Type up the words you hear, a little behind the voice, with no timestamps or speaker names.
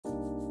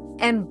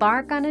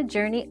Embark on a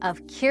journey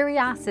of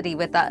curiosity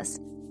with us.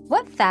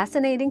 What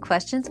fascinating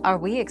questions are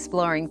we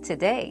exploring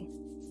today?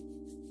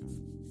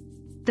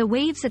 The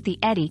waves at the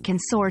Eddie can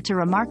soar to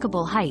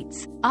remarkable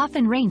heights,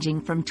 often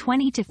ranging from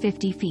 20 to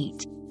 50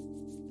 feet.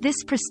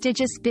 This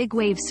prestigious big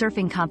wave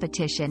surfing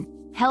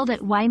competition, held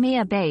at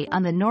Waimea Bay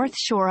on the north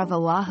shore of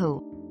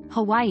Oahu,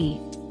 Hawaii,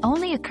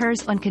 only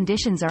occurs when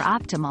conditions are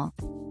optimal,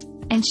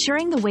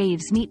 ensuring the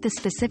waves meet the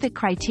specific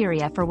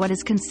criteria for what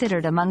is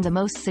considered among the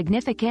most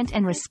significant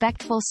and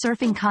respectful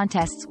surfing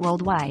contests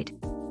worldwide.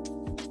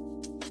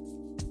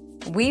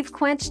 We've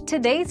quenched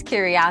today's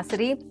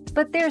curiosity,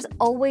 but there's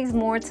always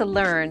more to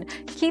learn.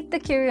 Keep the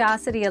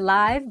curiosity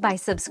alive by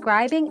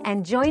subscribing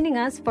and joining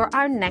us for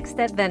our next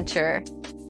adventure.